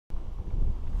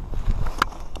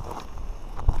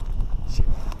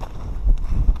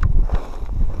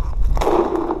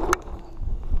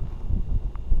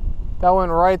That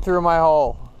went right through my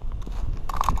hole.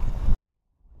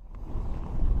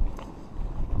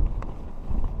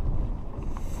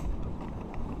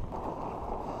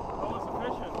 How was the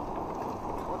fishing?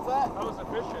 What's that? How was the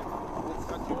fishing? It's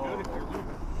not too good if you're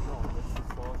leaving. No, this is the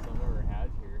slowest I've ever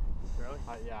had here. Really?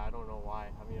 Yeah, I don't know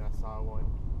why. I mean, I saw one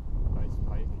nice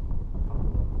pike, a couple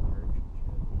of perch and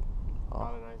shit.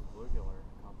 Got a nice bluegill or a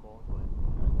couple, but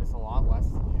it's a lot less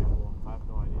than usual. I have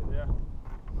no idea. Yeah.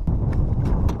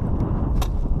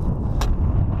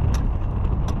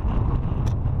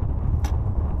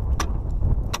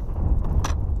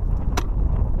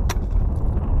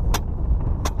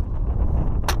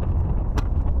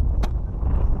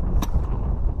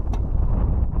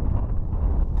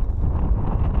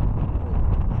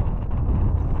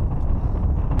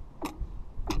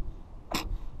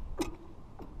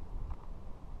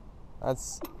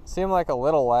 That's seemed like a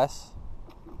little less.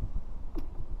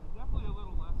 Definitely a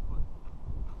little less, but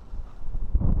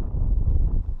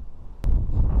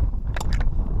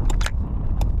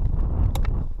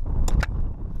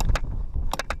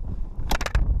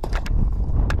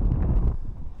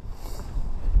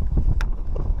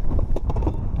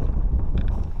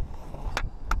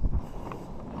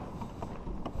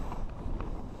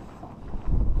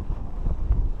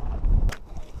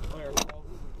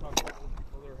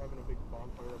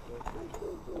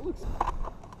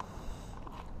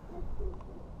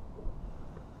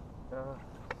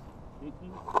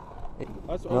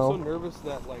I was so nervous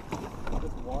that like this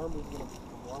warm weather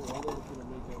was gonna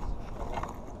make us.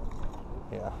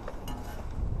 Yeah.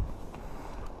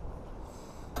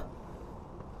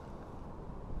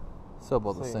 Still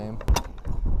about the same.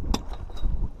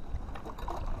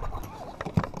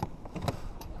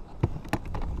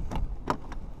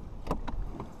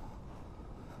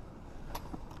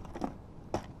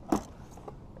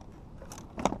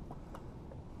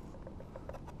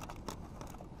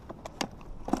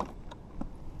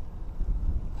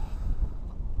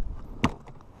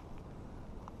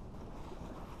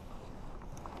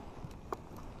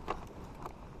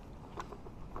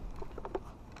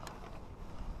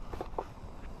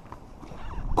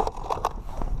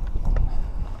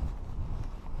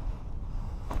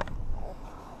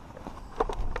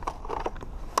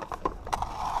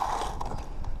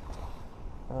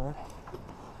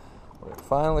 We're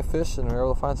finally fishing. We're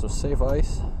able to find some safe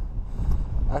ice.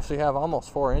 Actually have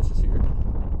almost 4 inches here.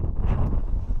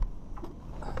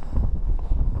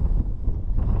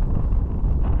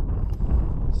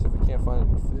 See if we can't find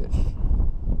any fish.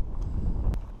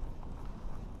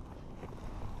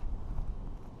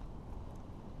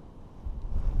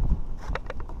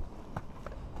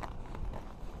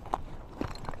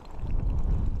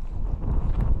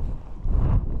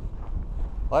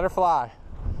 Let her fly.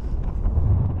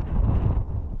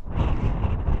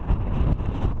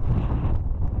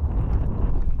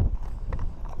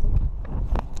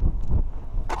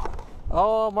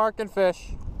 Oh, marking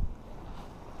fish.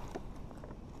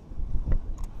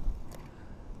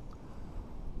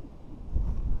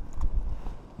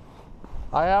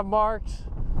 I have marked.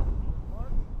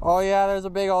 Oh yeah, there's a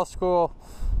big old school.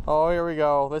 Oh, here we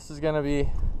go. This is gonna be,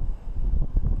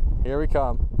 here we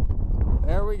come.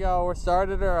 There we go, we're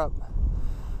started her up.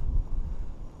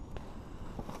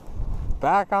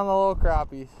 Back on the little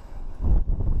crappies.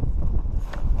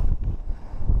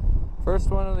 First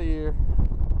one of the year.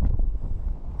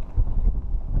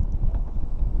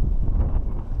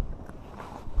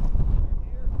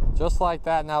 Just like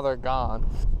that, now they're gone.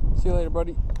 See you later,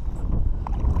 buddy.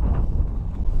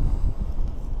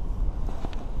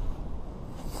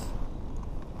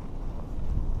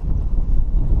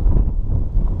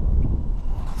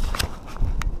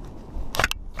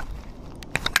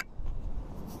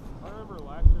 I remember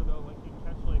last year though, like you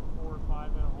catch like 4 or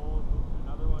 5 in a hole, and move to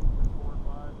another one, catch 4 or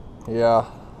 5. Yeah.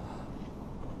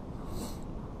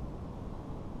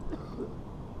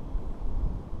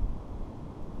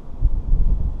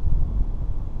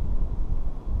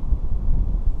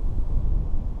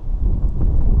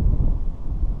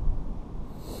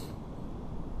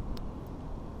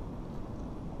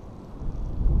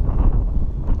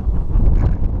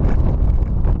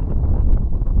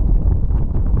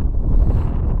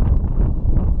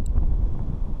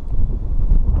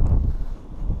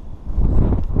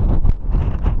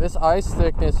 This ice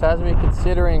thickness has me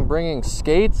considering bringing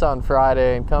skates on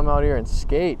Friday and come out here and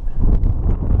skate.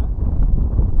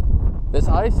 This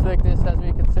ice thickness has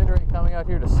me considering coming out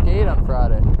here to skate on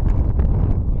Friday.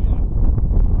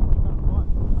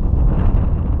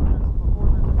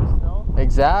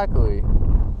 Exactly.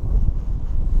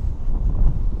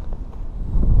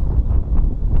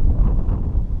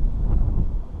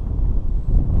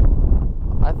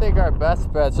 I think our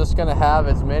best bet's just gonna have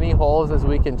as many holes as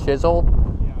we can chisel,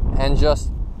 and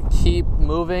just keep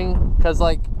moving. Cause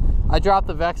like I dropped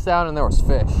the Vex down and there was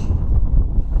fish.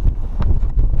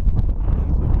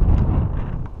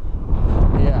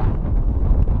 Yeah.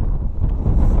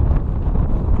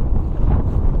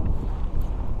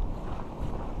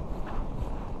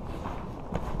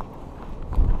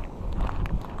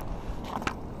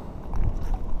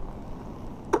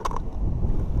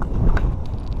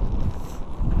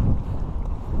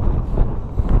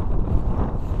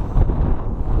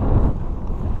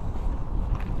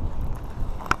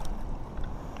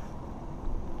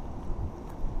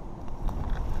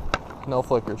 No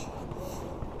flickers.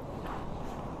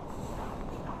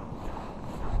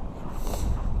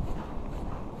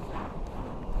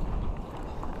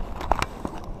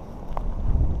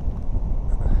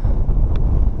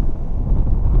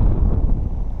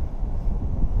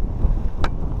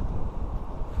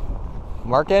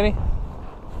 Mark any?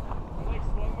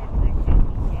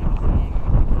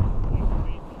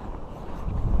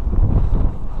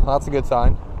 That's a good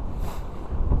sign.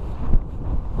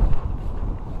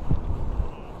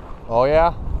 Oh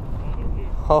yeah?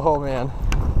 Oh man.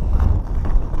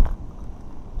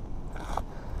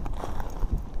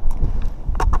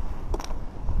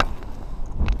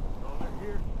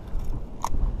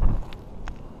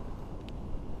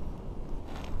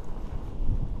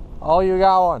 Oh, you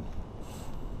got one.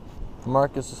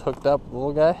 Marcus is hooked up,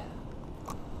 little guy.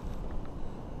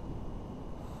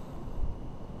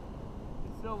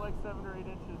 It's still like 7 or 8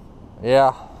 inches.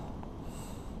 Yeah.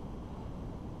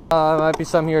 Might be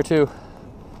some here too.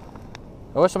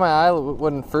 I wish my eye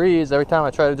wouldn't freeze every time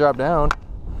I try to drop down.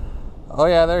 Oh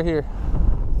yeah, they're here.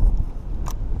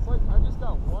 It's like I just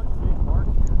got one big mark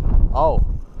here. Oh,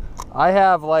 I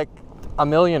have like a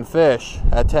million fish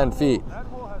at 10 feet. That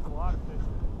hole has a lot of fish in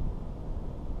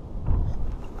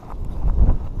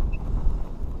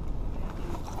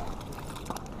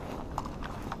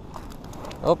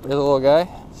it. Oh, there's a little guy.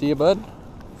 See you, bud?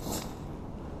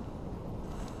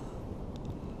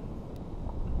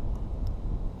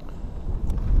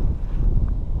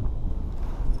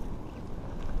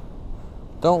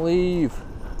 Don't leave.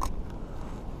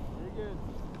 You're good.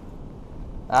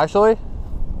 Actually?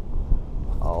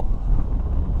 Oh.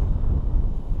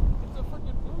 It's a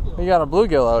freaking bluegill. You got a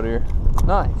bluegill out here.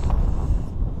 Nice.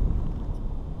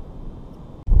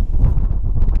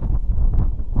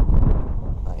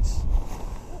 Nice.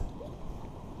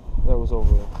 That was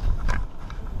over there.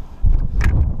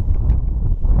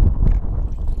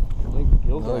 I think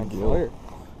gill's Another on gill. fire.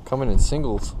 Coming in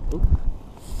singles. Oop.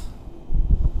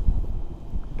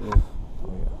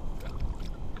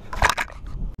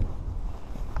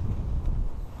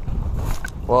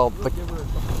 Well, the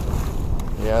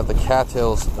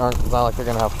cattails aren't, it's not like they're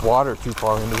gonna have water too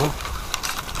far into them.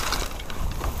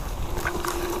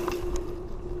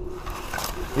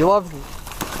 You love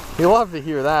to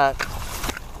hear that.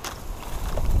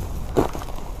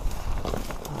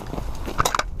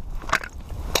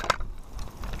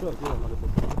 I feel like we're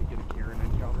 100% gonna get a Karen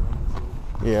encounter on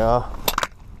this. Yeah.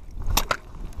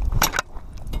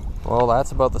 Well,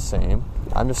 that's about the same.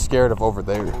 I'm just scared of over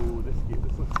there. Ooh, this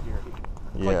looks scary.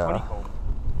 It's Yeah. like honeycomb.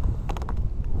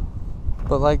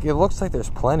 But like, it looks like there's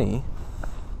plenty.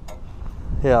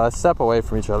 Yeah, let's step away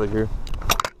from each other here.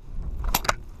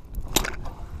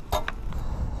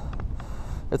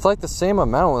 It's like the same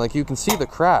amount, like you can see the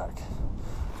crack.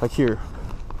 Like here.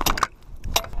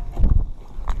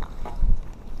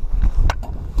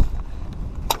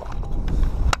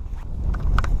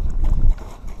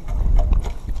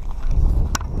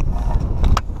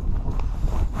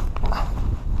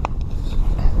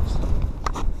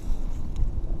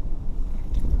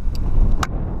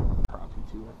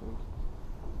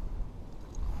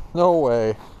 No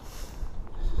way.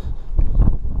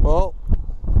 Well,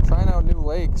 trying out new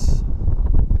lakes.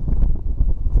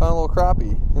 Found a little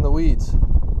crappie in the weeds. Hey.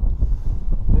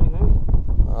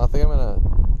 I think I'm gonna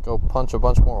go punch a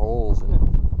bunch more holes.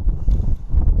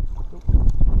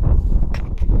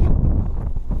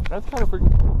 That's kind of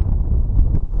freaking cool.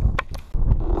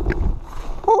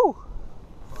 Woo!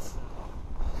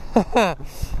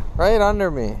 Right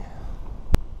under me.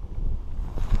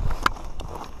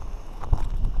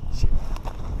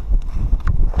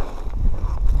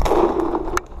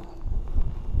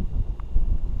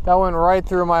 That went right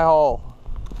through my hole.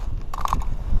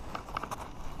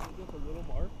 Just a little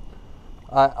mark.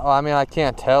 I mean, I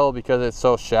can't tell because it's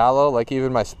so shallow. Like,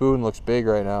 even my spoon looks big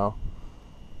right now.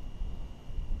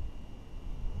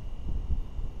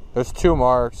 There's 2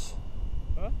 marks.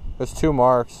 Huh? There's 2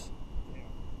 marks.